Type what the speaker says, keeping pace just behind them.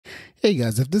Hey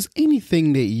guys, if there's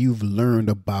anything that you've learned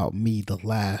about me the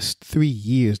last 3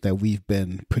 years that we've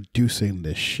been producing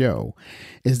this show,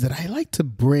 is that I like to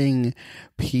bring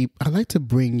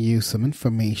you some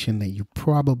information that you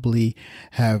probably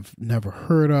have never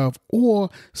heard of, or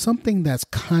something that's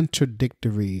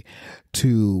contradictory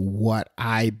to what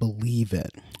I believe in.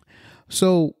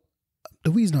 So the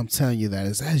reason I'm telling you that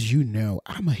is, as you know,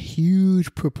 I'm a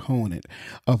huge proponent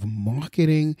of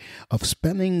marketing, of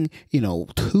spending,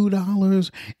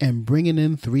 $2 and bringing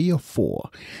in 3 or 4,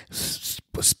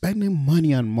 spending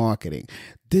money on marketing,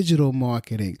 digital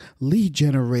marketing, lead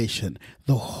generation,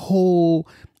 the whole,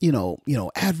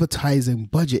 advertising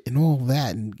budget and all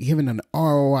that, and giving an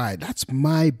ROI. That's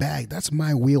my bag. That's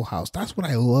my wheelhouse. That's what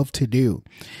I love to do.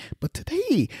 But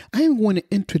today I am going to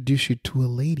introduce you to a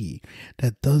lady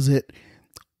that does it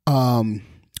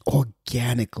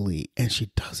organically, and she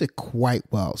does it quite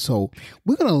well. So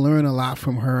we're going to learn a lot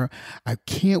from her. I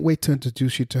can't wait to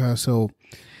introduce you to her. So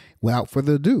without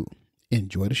further ado,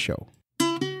 enjoy the show.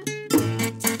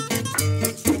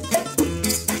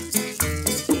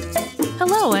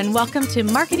 Hello, and welcome to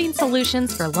Marketing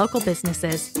Solutions for Local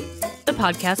Businesses, the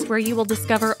podcast where you will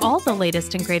discover all the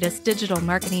latest and greatest digital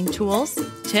marketing tools,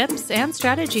 tips, and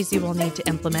strategies you will need to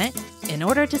implement in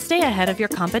order to stay ahead of your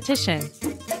competition.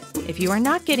 If you are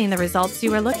not getting the results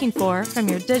you are looking for from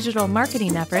your digital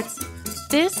marketing efforts,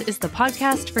 this is the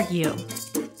podcast for you.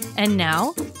 And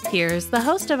now, here's the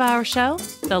host of our show,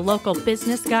 the local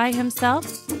business guy himself,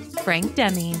 Frank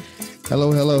Deming.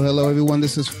 Hello, everyone.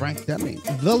 This is Frank Deming,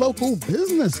 the local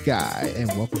business guy, and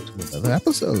welcome to another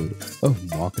episode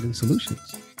of Marketing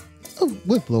Solutions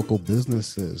with local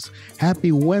businesses.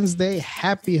 Happy Wednesday,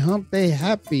 happy hump day,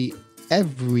 happy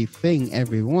everything,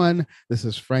 everyone. This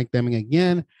is Frank Deming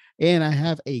again. And I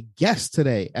have a guest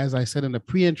today, as I said in the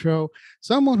pre-intro,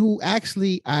 someone who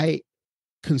actually I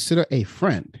consider a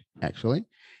friend, actually,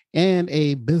 and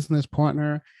a business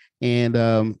partner,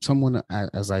 and someone,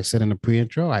 as I said in the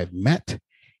pre-intro, I've met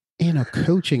in a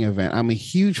coaching event. I'm a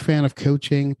huge fan of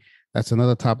coaching. That's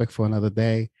another topic for another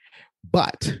day.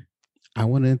 But I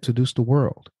want to introduce the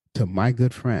world to my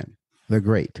good friend, the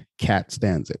great Kat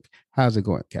Stancik. How's it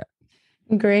going, Kat?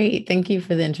 Great. Thank you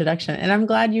for the introduction. And I'm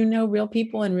glad you know real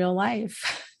people in real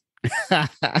life.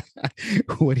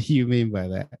 What do you mean by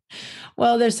that?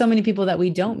 Well, there's so many people that we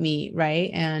don't meet, right?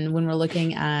 And when we're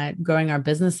looking at growing our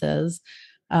businesses,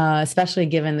 especially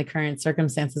given the current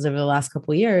circumstances over the last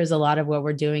couple of years, a lot of what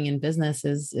we're doing in business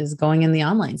is going in the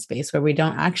online space where we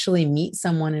don't actually meet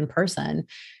someone in person.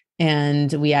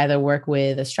 And we either work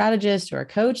with a strategist or a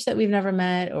coach that we've never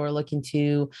met, or looking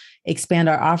to expand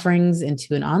our offerings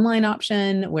into an online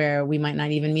option where we might not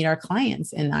even meet our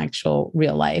clients in actual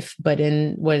real life, but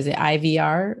in,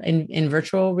 IVR, in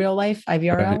virtual real life,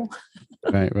 IVRL?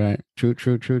 Right. True.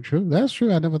 That's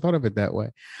true. I never thought of it that way.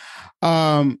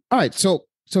 All right. So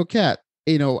Kat,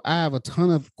 I have a ton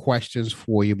of questions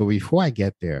for you, but before I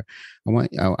get there,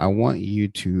 I want you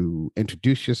to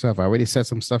introduce yourself. I already said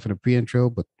some stuff in the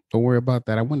pre-intro, but don't worry about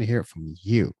that. I want to hear it from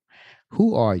you.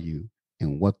 Who are you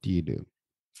and what do you do?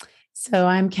 So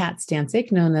I'm Kat Stancik,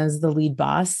 known as the lead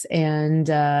boss. And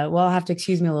I'll have to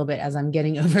excuse me a little bit as I'm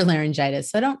getting over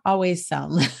laryngitis. So I don't always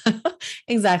sound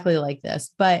exactly like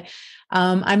this, but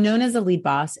I'm known as the lead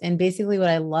boss. And basically what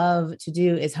I love to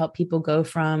do is help people go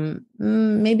from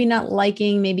maybe not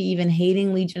liking, maybe even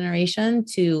hating lead generation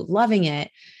to loving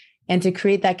it, and to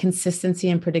create that consistency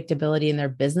and predictability in their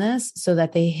business so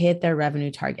that they hit their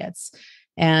revenue targets.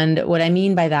 And what I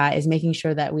mean by that is making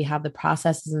sure that we have the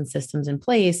processes and systems in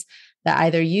place that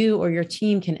either you or your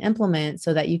team can implement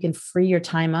so that you can free your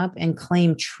time up and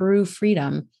claim true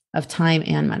freedom of time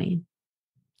and money.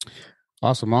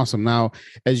 Awesome. Now,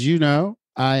 as you know,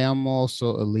 I am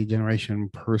also a lead generation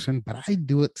person, but I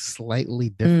do it slightly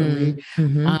differently.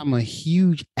 Mm-hmm. I'm a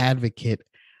huge advocate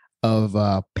of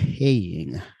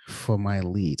paying for my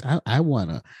leads. I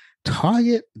want to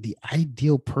target the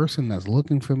ideal person that's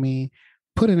looking for me,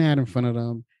 put an ad in front of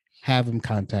them, have them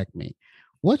contact me.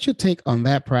 What's your take on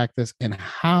that practice, and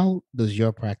how does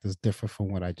your practice differ from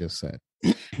what I just said?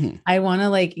 I want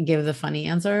to give the funny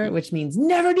answer, which means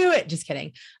never do it. Just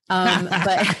kidding.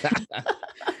 But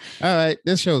all right,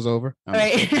 this show's over.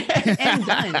 Right. And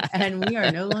done. And we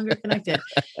are no longer connected.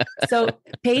 So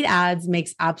paid ads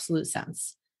makes absolute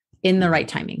sense in the right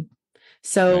timing.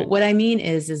 So right. What I mean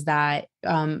is that,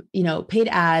 paid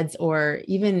ads or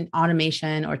even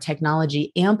automation or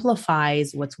technology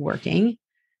amplifies what's working.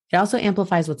 It also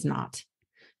amplifies what's not.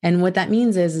 And what that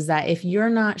means is that if you're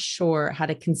not sure how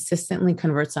to consistently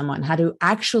convert someone, how to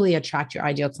actually attract your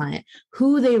ideal client,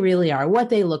 who they really are, what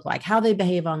they look like, how they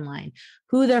behave online,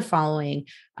 who they're following,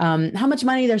 how much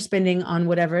money they're spending on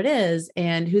whatever it is,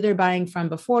 and who they're buying from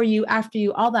before you, after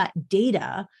you, all that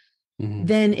data,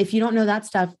 then if you don't know that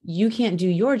stuff, you can't do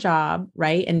your job,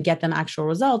 right? And get them actual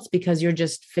results because you're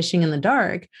just fishing in the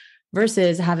dark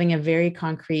versus having a very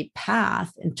concrete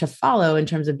path to follow in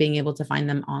terms of being able to find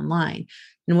them online.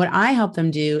 And what I help them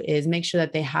do is make sure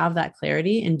that they have that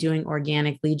clarity in doing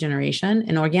organic lead generation.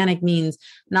 And organic means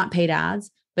not paid ads,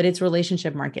 but it's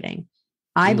relationship marketing.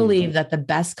 I believe that the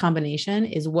best combination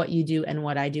is what you do and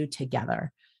what I do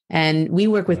together. And we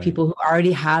work with people who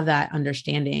already have that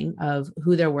understanding of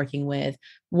who they're working with,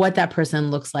 what that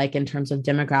person looks like in terms of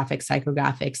demographics,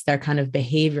 psychographics, their kind of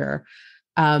behavior.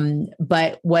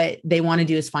 But what they want to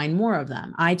do is find more of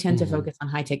them. I tend to focus on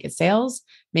high ticket sales,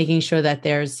 making sure that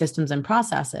there's systems and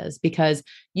processes, because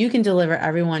you can deliver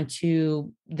everyone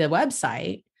to the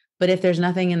website, but if there's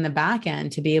nothing in the back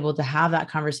end to be able to have that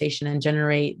conversation and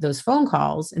generate those phone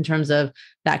calls in terms of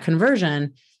that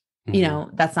conversion,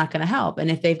 that's not going to help.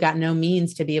 And if they've got no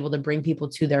means to be able to bring people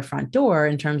to their front door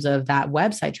in terms of that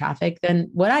website traffic, then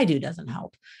what I do doesn't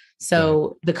help.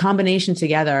 So the combination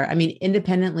together, I mean,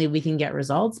 independently we can get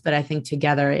results, but I think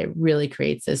together it really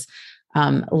creates this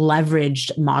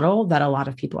leveraged model that a lot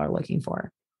of people are looking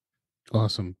for.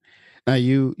 Awesome. Now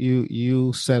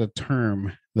you said a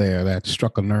term there that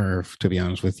struck a nerve, to be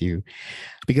honest with you,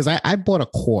 because I bought a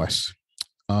course.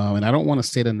 And I don't want to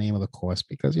say the name of the course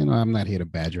because, I'm not here to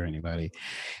badger anybody.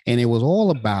 And it was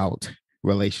all about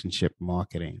relationship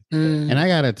marketing. And I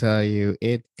got to tell you,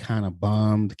 it kind of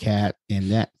bombed, Kat,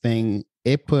 and that thing,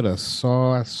 it put a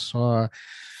sour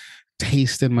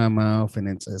taste in my mouth. And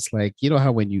it's like,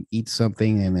 how when you eat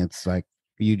something and it's like,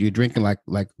 you're drinking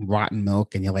like rotten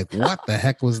milk and you're like, what the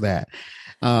heck was that?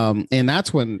 And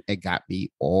that's when it got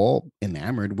me all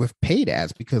enamored with paid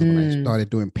ads, because when I started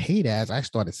doing paid ads, I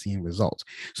started seeing results.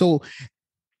 So,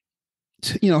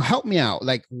 help me out.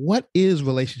 Like, what is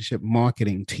relationship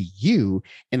marketing to you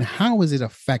and how is it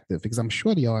effective? Because I'm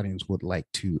sure the audience would like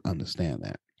to understand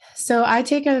that. So I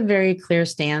take a very clear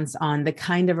stance on the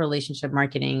kind of relationship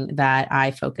marketing that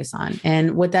I focus on.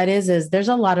 And what that is there's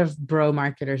a lot of bro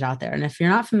marketers out there. And if you're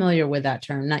not familiar with that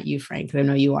term, not you, Frank, I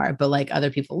know you are, but like other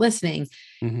people listening,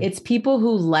 it's people who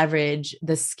leverage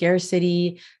the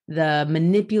scarcity, the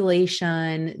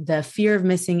manipulation, the fear of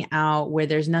missing out, where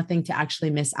there's nothing to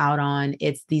actually miss out on.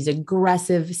 It's these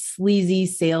aggressive, sleazy,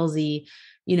 salesy,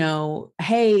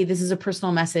 hey, this is a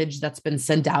personal message that's been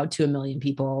sent out to 1 million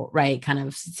people, right? Kind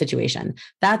of situation.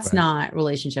 That's not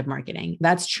relationship marketing.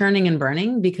 That's churning and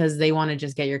burning because they want to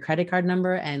just get your credit card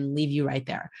number and leave you right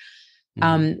there.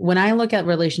 When I look at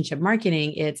relationship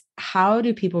marketing, it's how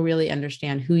do people really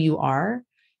understand who you are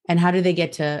and how do they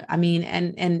get to,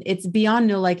 and it's beyond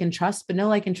know, like, and trust, but know,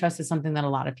 like, and trust is something that a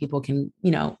lot of people can,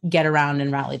 get around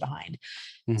and rally behind.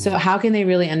 So how can they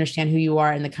really understand who you are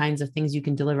and the kinds of things you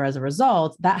can deliver as a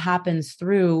result? That happens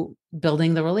through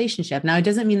building the relationship. Now, it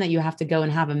doesn't mean that you have to go and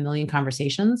have 1 million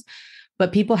conversations,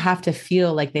 but people have to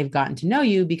feel like they've gotten to know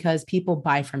you, because people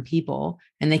buy from people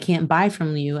and they can't buy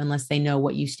from you unless they know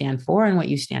what you stand for and what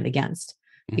you stand against,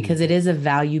 because it is a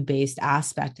value-based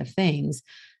aspect of things.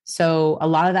 So a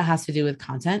lot of that has to do with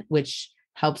content, which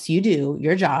helps you do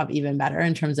your job even better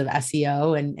in terms of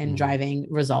SEO and driving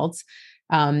results.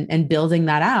 And building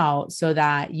that out so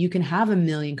that you can have 1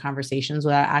 million conversations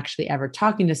without actually ever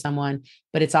talking to someone,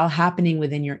 but it's all happening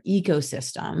within your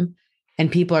ecosystem and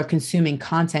people are consuming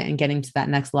content and getting to that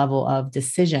next level of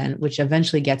decision, which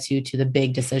eventually gets you to the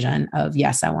big decision of,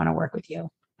 yes, I want to work with you.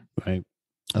 Right.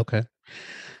 Okay.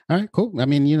 All right, cool. I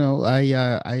mean,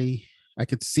 I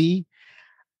could see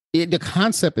it. The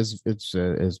concept is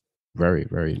very,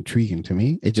 very intriguing to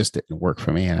me. It just didn't work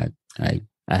for me. And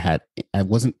I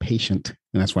wasn't patient,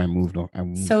 and that's why I moved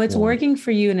on. So it's working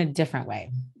for you in a different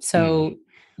way. So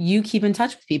you keep in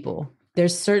touch with people.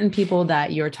 There's certain people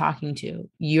that you're talking to.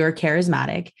 You're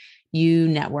charismatic. You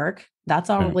network. That's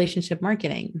all relationship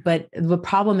marketing. But the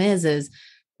problem is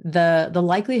the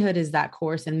likelihood is that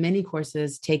course and many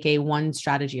courses take a one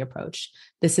strategy approach.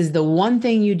 This is the one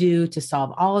thing you do to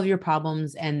solve all of your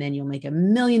problems. And then you'll make $1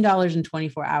 million in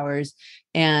 24 hours.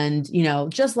 And,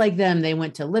 just like them, they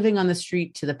went to living on the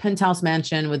street to the penthouse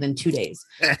mansion within 2 days.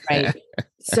 Right.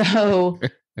 So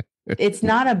it's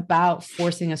not about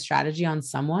forcing a strategy on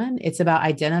someone. It's about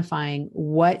identifying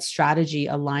what strategy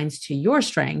aligns to your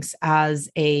strengths as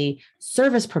a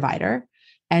service provider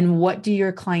And what do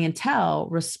your clientele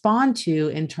respond to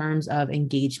in terms of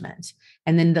engagement?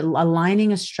 And then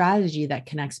aligning a strategy that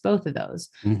connects both of those.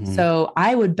 So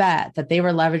I would bet that they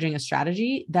were leveraging a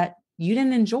strategy that you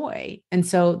didn't enjoy. And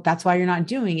so that's why you're not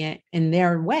doing it in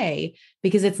their way,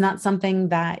 because it's not something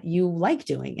that you like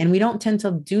doing. And we don't tend to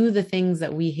do the things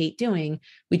that we hate doing.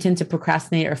 We tend to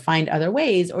procrastinate or find other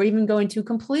ways, or even go into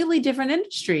completely different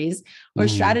industries or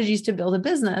strategies to build a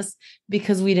business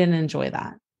because we didn't enjoy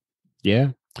that.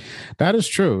 Yeah, that is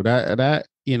true. That,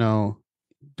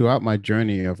 throughout my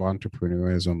journey of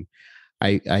entrepreneurism,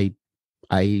 I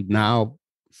now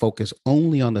focus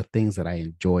only on the things that I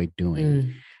enjoy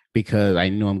doing. Because I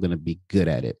know I'm going to be good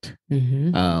at it.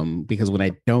 Because when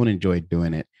I don't enjoy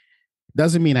doing it,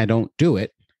 doesn't mean I don't do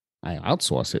it. I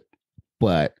outsource it,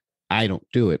 but I don't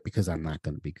do it because I'm not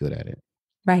going to be good at it.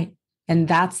 Right. And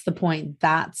that's the point.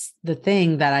 That's the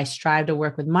thing that I strive to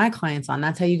work with my clients on.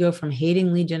 That's how you go from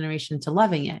hating lead generation to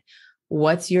loving it.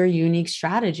 What's your unique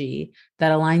strategy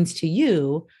that aligns to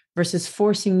you versus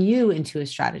forcing you into a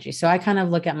strategy? So I kind of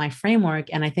look at my framework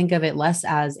and I think of it less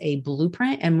as a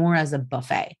blueprint and more as a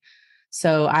buffet.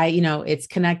 So it's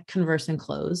connect, converse, and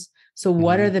close. So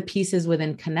what are the pieces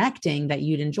within connecting that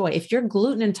you'd enjoy? If you're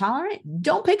gluten intolerant,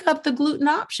 don't pick up the gluten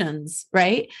options,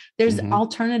 right? There's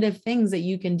alternative things that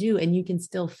you can do and you can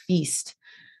still feast.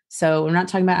 So we're not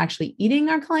talking about actually eating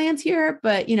our clients here,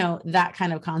 but that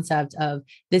kind of concept of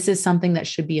this is something that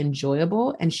should be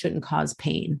enjoyable and shouldn't cause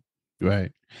pain.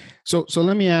 Right. So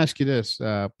let me ask you this,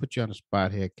 put you on the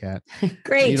spot here, Kat.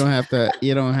 Great. You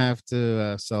don't have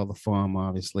to sell the farm,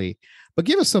 obviously, but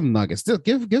give us some nuggets.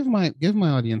 Give my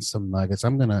audience some nuggets.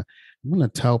 I'm going to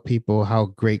tell people how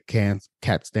great Kat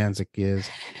Stancik is,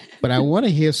 but I want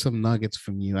to hear some nuggets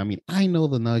from you. I mean, I know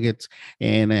the nuggets,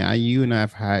 and you and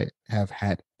I have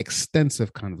had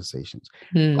extensive conversations,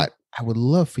 but I would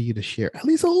love for you to share at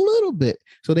least a little bit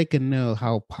so they can know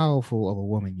how powerful of a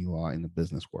woman you are in the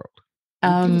business world.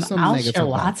 I'll share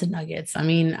lots of nuggets. I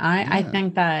mean, I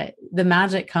think that the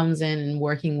magic comes in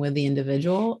working with the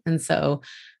individual. And so,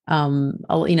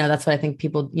 that's why I think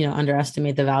people,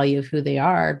 underestimate the value of who they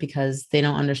are because they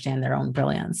don't understand their own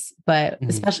brilliance. But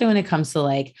especially when it comes to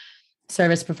like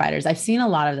service providers, I've seen a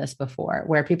lot of this before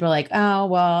where people are like, oh,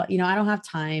 well, I don't have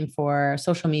time for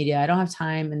social media. I don't have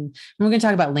time. And we're going to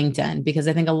talk about LinkedIn because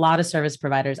I think a lot of service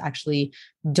providers actually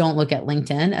don't look at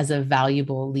LinkedIn as a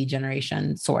valuable lead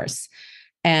generation source.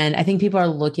 And I think people are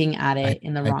looking at it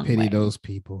in the wrong way. I pity those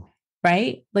people.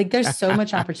 Right? Like there's so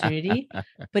much opportunity,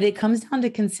 but it comes down to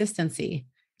consistency.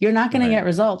 You're not going to get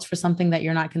results for something that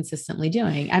you're not consistently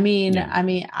doing. I mean,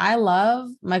 I love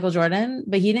Michael Jordan,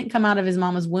 but he didn't come out of his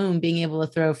mama's womb being able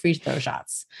to throw free throw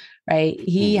shots, right?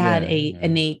 He had a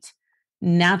innate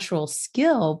natural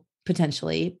skill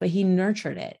potentially, but he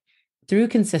nurtured it through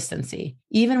consistency.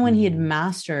 Even when he had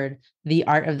mastered the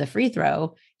art of the free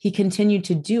throw, he continued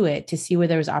to do it to see where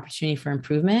there was opportunity for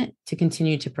improvement, to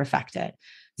continue to perfect it.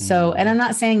 So, and I'm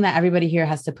not saying that everybody here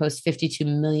has to post 52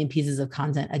 million pieces of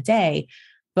content a day,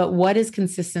 but what does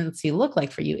consistency look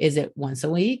like for you? Is it once a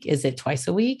week? Is it twice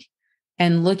a week?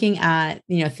 And looking at,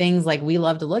 things like we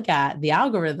love to look at the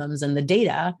algorithms and the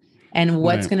data and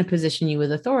what's going to position you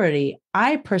with authority.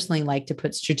 I personally like to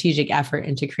put strategic effort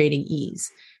into creating ease.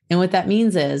 And what that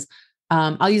means is,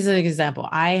 I'll use an example.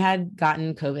 I had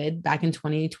gotten COVID back in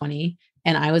 2020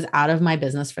 and I was out of my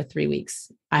business for 3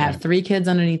 weeks. I have 3 kids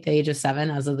underneath the age of 7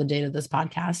 as of the date of this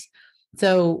podcast.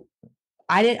 So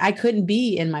I couldn't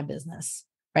be in my business,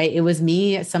 right? It was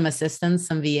me, some assistants,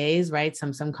 some VAs, right?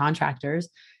 Some contractors,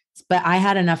 but I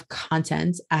had enough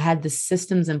content. I had the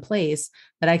systems in place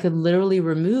that I could literally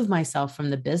remove myself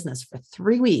from the business for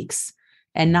 3 weeks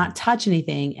and not touch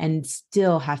anything and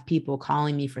still have people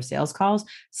calling me for sales calls,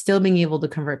 still being able to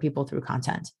convert people through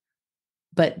content.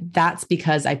 But that's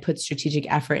because I put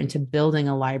strategic effort into building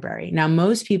a library. Now,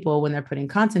 most people, when they're putting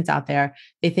content out there,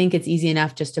 they think it's easy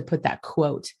enough just to put that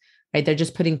quote, right? They're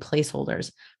just putting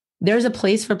placeholders. There's a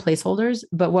place for placeholders,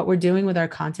 but what we're doing with our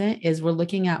content is we're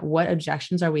looking at what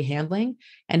objections are we handling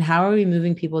and how are we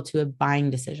moving people to a buying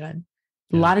decision.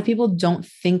 A lot of people don't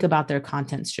think about their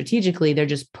content strategically. They're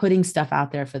just putting stuff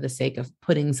out there for the sake of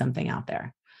putting something out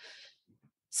there.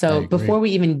 So before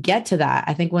we even get to that,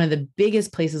 I think one of the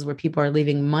biggest places where people are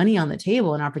leaving money on the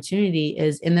table and opportunity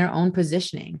is in their own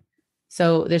positioning.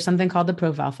 So there's something called the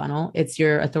profile funnel. It's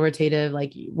your authoritative,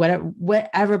 like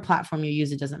whatever platform you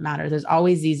use, it doesn't matter. There's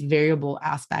always these variable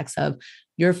aspects of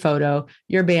your photo,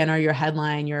 your banner, your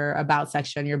headline, your about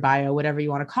section, your bio, whatever you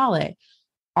want to call it.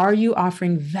 Are you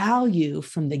offering value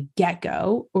from the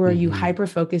get-go, or are you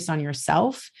hyper-focused on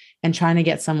yourself and trying to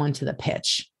get someone to the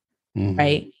pitch,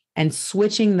 right? and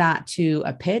switching that to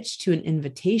a pitch, to an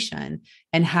invitation.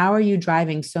 And how are you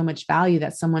driving so much value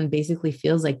that someone basically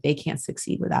feels like they can't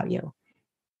succeed without you?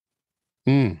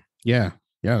 Yeah.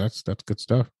 Yeah. That's good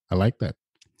stuff. I like that.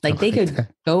 Like they could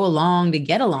go along to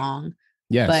get along,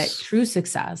 Yes. but true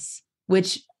success,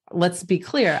 which, let's be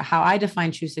clear, how I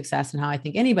define true success and how I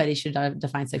think anybody should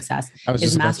define success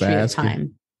is mastery of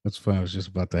time. That's what I was just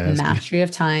about to ask. Mastery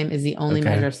of time is the only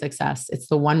measure of success. It's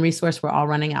the one resource we're all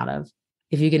running out of.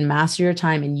 If you can master your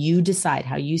time and you decide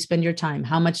how you spend your time,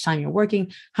 how much time you're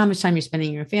working, how much time you're spending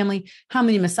in your family, how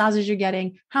many massages you're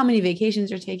getting, how many vacations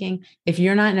you're taking, if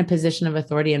you're not in a position of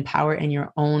authority and power in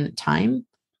your own time,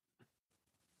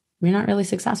 you're not really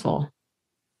successful.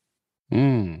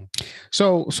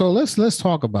 So let's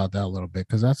talk about that a little bit,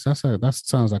 because that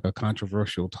sounds like a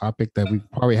controversial topic that we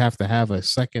probably have to have a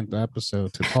second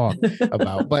episode to talk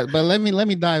about. But let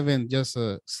me dive in just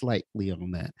slightly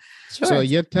on that. Sure. So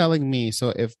you're telling me,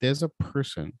 so if there's a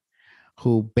person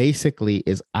who basically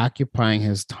is occupying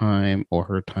his time or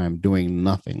her time doing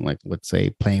nothing, like let's say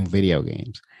playing video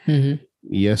games,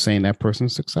 you're saying that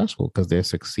person's successful because they're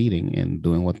succeeding in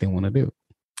doing what they want to do?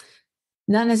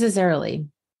 Not necessarily.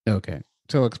 Okay.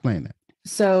 So explain that.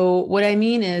 So what I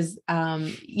mean is,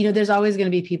 there's always going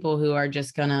to be people who are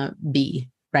just going to be,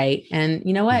 right. And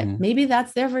you know what, maybe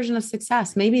that's their version of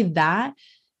success. Maybe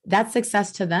that's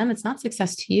success to them. It's not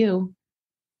success to you.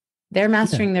 They're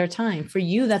mastering their time. For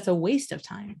you, that's a waste of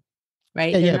time.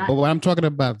 Right. But what I'm talking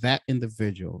about, that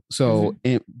individual. So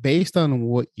based on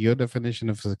what your definition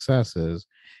of success is,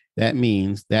 that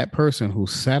means that person who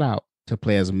set out to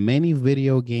play as many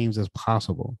video games as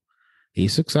possible,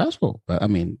 he's successful. But I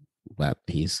mean,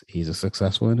 he's a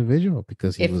successful individual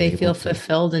because if they feel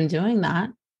fulfilled in doing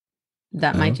that,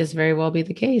 that might just very well be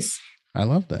the case. I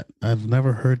love that. I've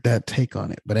never heard that take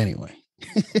on it, but anyway.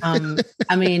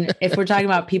 I mean, if we're talking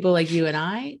about people like you and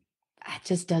I, that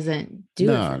just doesn't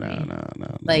do it for me.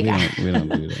 No. Like we don't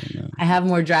do that. No. I have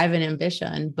more drive and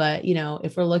ambition, but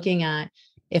if we're looking at,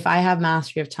 if I have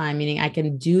mastery of time, meaning I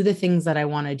can do the things that I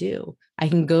want to do, I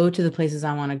can go to the places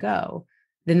I want to go,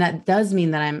 then that does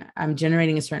mean that I'm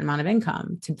generating a certain amount of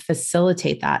income to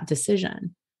facilitate that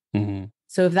decision.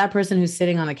 So if that person who's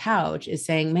sitting on the couch is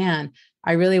saying, man,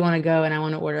 I really want to go and I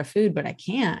want to order food, but I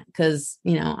can't because,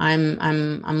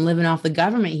 I'm living off the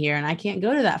government here and I can't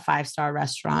go to that 5-star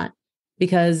restaurant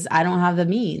because I don't have the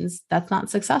means. That's not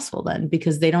successful then,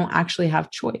 because they don't actually have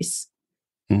choice.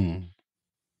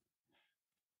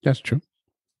 That's true.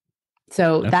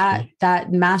 So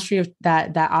that mastery of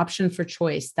that option for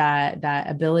choice, that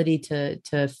ability to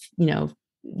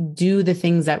do the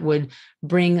things that would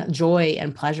bring joy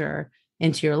and pleasure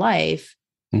into your life,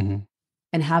 and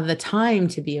have the time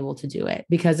to be able to do it.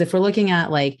 Because if we're looking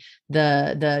at like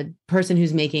the person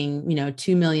who's making,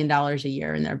 $2 million a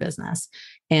year in their business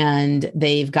and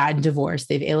they've gotten divorced,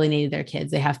 they've alienated their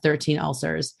kids, they have 13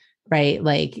 ulcers, right?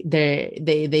 Like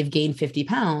they've gained 50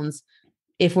 pounds.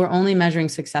 If we're only measuring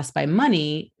success by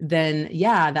money, then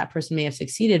that person may have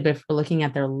succeeded. But if we're looking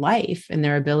at their life and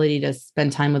their ability to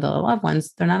spend time with their loved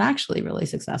ones, they're not actually really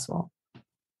successful.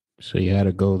 So you had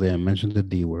to go there and mention the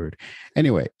D word.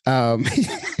 Anyway. But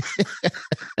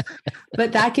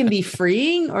that can be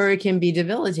freeing or it can be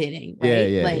debilitating.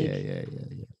 Right?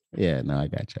 Yeah. No, I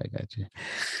got you.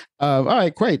 All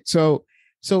right, great. So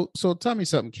tell me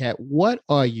something, Kat. What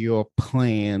are your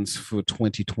plans for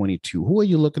 2022? Who are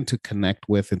you looking to connect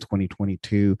with in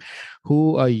 2022?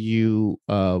 Who are you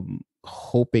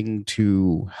hoping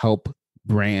to help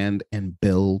brand and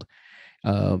build?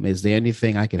 Is there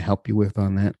anything I can help you with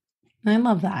on that? I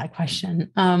love that question.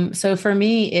 So for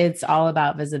me, it's all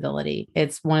about visibility.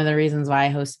 It's one of the reasons why I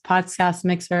host a podcast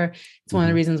mixer. It's one of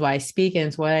the reasons why I speak, and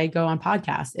it's why I go on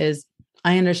podcasts. Is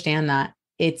I understand that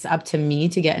it's up to me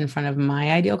to get in front of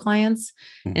my ideal clients,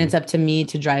 and it's up to me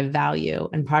to drive value.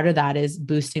 And part of that is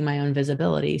boosting my own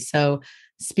visibility. So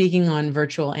speaking on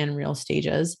virtual and real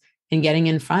stages and getting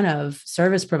in front of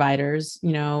service providers,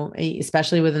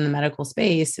 especially within the medical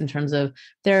space in terms of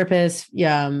therapists,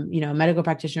 medical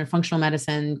practitioner, functional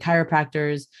medicine,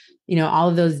 chiropractors, all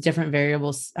of those different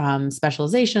variable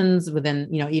specializations within,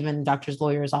 even doctors,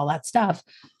 lawyers, all that stuff.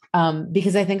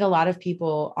 Because I think a lot of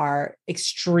people are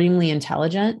extremely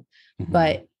intelligent,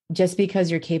 but just because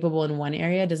you're capable in one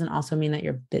area doesn't also mean that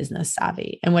you're business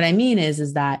savvy. And what I mean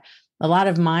is that a lot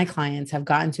of my clients have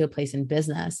gotten to a place in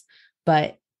business,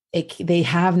 but they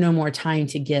have no more time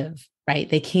to give, right?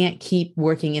 They can't keep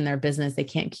working in their business. They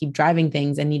can't keep driving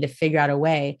things and need to figure out a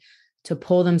way to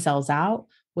pull themselves out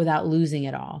without losing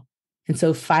it all. And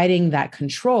so fighting that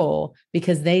control,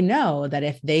 because they know that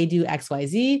if they do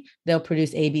XYZ, they'll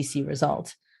produce ABC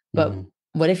result. But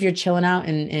What if you're chilling out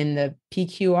in the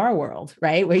PQR world,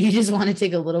 right? Where you just want to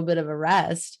take a little bit of a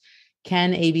rest?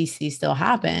 Can ABC still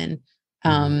happen?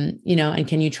 And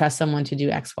can you trust someone to do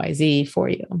XYZ for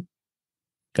you?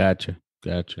 Gotcha.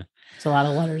 It's a lot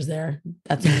of letters there.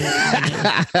 That's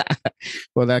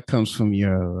well, that comes from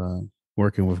your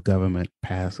working with government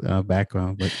past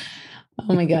background, but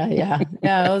oh my God, yeah,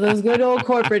 those good old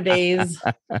corporate days.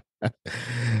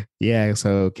 Yeah,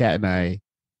 so Kat and I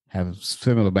have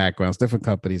similar backgrounds, different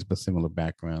companies, but similar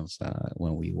backgrounds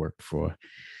when we worked for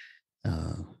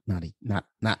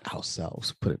not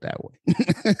ourselves, put it that way.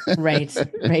 Right.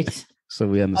 So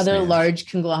we understand other large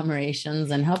conglomerations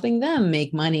and helping them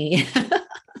make money.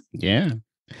 Yeah.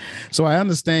 So I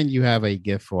understand you have a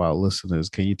gift for our listeners.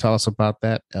 Can you tell us about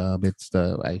that?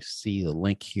 I see the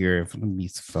link here. If I'm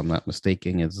not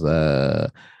mistaken, it's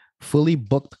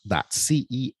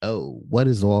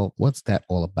fullybooked.ceo. What's that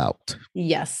all about?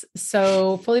 Yes.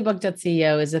 So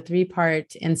fullybooked.ceo is a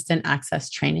 3-part instant access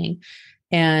training.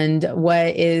 And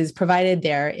what is provided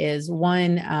there is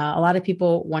one, a lot of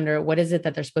people wonder, what is it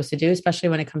that they're supposed to do, especially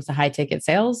when it comes to high ticket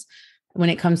sales, when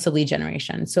it comes to lead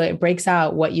generation. So it breaks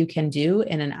out what you can do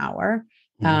in an hour.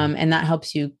 And that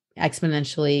helps you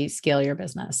exponentially scale your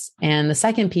business. And the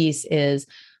second piece is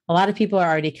a lot of people are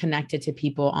already connected to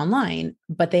people online,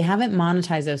 but they haven't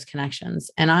monetized those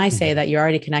connections. And I say that you're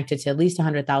already connected to at least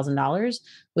 $100,000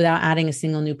 without adding a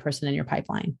single new person in your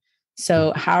pipeline.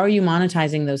 So how are you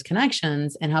monetizing those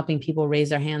connections and helping people raise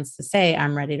their hands to say,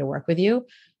 I'm ready to work with you?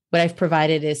 What I've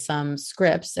provided is some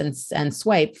scripts and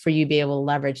swipe for you to be able to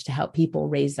leverage to help people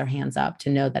raise their hands up to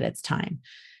know that it's time.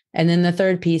 And then the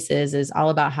third piece is all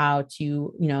about how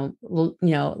to,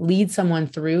 lead someone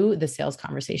through the sales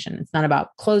conversation. It's not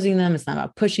about closing them. It's not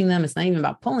about pushing them. It's not even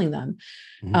about pulling them.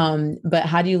 But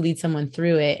how do you lead someone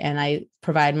through it? And I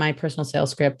provide my personal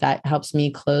sales script that helps me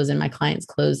close and my clients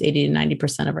close 80 to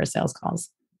 90% of our sales calls.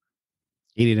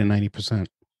 80 to 90%.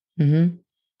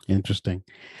 Interesting.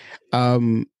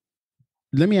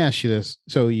 Let me ask you this.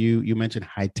 So you mentioned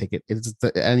high ticket.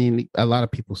 A lot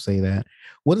of people say that.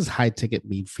 What does high ticket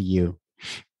mean for you?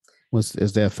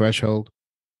 Is there a threshold?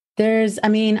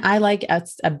 I like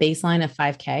a baseline of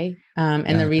 5K.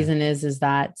 The reason is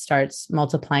that starts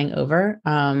multiplying over.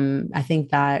 I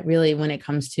think that really when it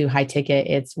comes to high ticket,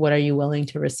 it's what are you willing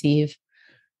to receive?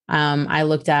 I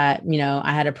looked at,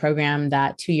 I had a program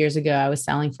that 2 years ago I was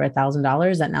selling for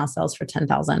 $1,000 that now sells for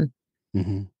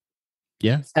 $10,000.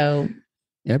 Yeah. So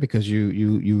yeah, because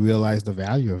you realize the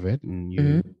value of it,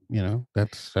 and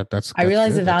that's I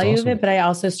realized the value of it, but I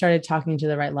also started talking to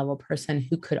the right level person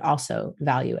who could also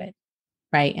value it,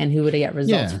 right, and who would get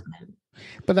results from it.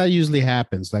 But that usually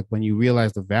happens. Like when you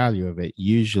realize the value of it,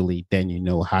 usually then you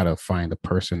know how to find a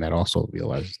person that also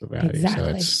realizes the value.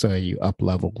 Exactly. So you up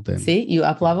level. Then you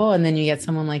up level, and then you get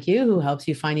someone like you who helps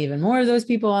you find even more of those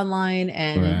people online,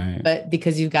 but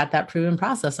because you've got that proven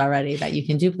process already that you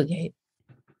can duplicate.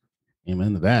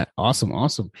 Amen to that. Awesome.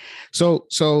 So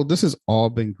this has all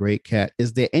been great, Kat.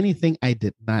 Is there anything I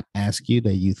did not ask you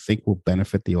that you think will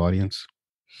benefit the audience?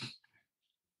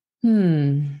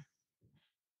 I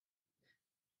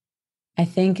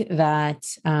think that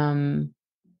a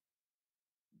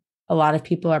lot of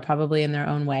people are probably in their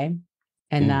own way,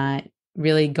 and that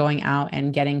really going out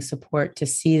and getting support to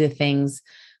see the things.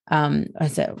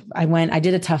 I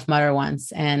did a Tough Mudder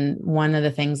once, and one of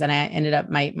the things, and I ended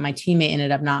up, my teammate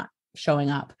ended up not showing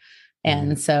up.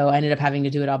 And so I ended up having to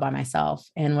do it all by myself.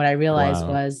 And what I realized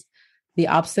was the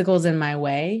obstacles in my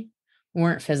way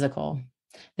weren't physical.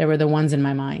 They were the ones in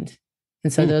my mind.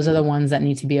 And so those are the ones that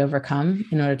need to be overcome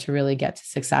in order to really get to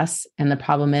success. And the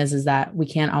problem is that we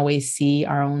can't always see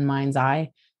our own mind's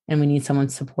eye, and we need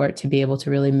someone's support to be able to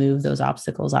really move those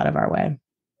obstacles out of our way.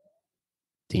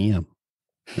 Damn.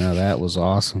 Now that was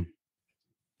awesome.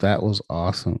 That's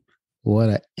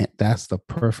the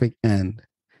perfect end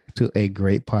to a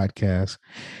great podcast.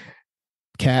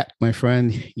 Kat, my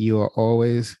friend, you are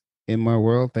always in my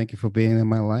world. Thank you for being in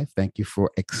my life. Thank you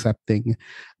for accepting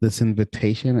this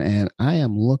invitation. And I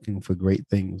am looking for great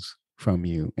things from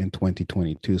you in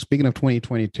 2022. Speaking of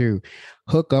 2022,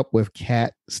 hook up with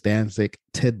Kat Stancik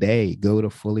today. Go to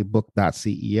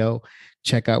fullybooked.ceo.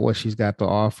 Check out what she's got to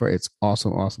offer. It's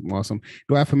awesome.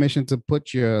 Do I have permission to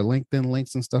put your LinkedIn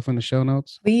links and stuff in the show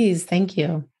notes? Please. Thank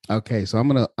you. Okay. So I'm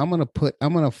gonna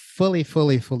fully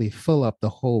fill up the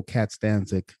whole Kat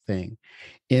Stancik thing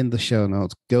in the show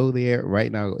notes. Go there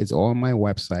right now. It's on my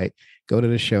website. Go to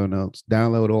the show notes,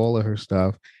 download all of her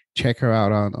stuff. Check her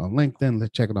out on LinkedIn.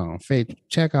 Let's check it out on Facebook.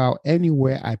 Check out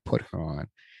anywhere I put her on.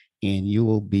 and you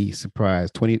will be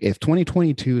surprised. If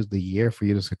 2022 is the year for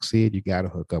you to succeed, you got to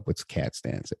hook up with Cat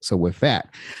Stancik. So with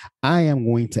that, I am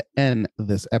going to end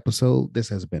this episode. This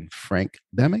has been Frank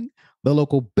Deming, the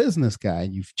local business guy.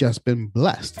 You've just been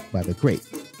blessed by the great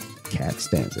Cat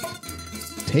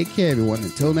Stancik. Take care, everyone.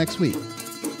 Until next week.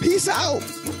 Peace out.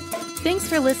 Thanks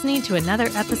for listening to another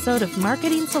episode of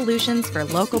Marketing Solutions for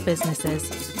Local Businesses,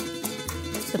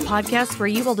 the podcast where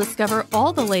you will discover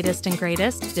all the latest and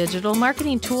greatest digital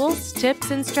marketing tools,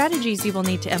 tips, and strategies you will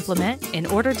need to implement in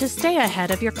order to stay ahead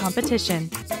of your competition.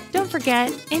 Don't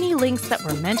forget, any links that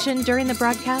were mentioned during the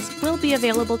broadcast will be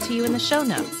available to you in the show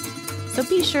notes, so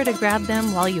be sure to grab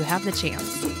them while you have the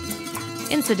chance.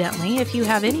 Incidentally, if you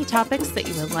have any topics that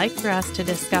you would like for us to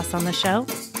discuss on the show,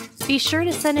 be sure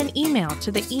to send an email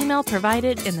to the email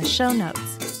provided in the show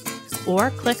notes, or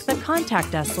click the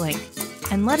Contact Us link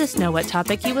and let us know what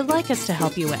topic you would like us to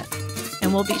help you with,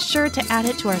 and we'll be sure to add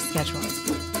it to our schedule.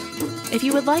 If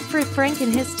you would like for Frank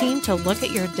and his team to look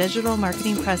at your digital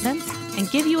marketing presence and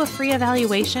give you a free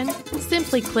evaluation,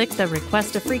 simply click the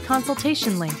Request a Free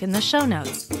Consultation link in the show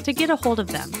notes to get a hold of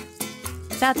them.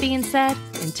 That being said,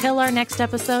 until our next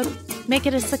episode, make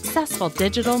it a successful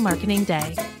digital marketing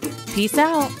day. Peace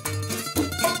out.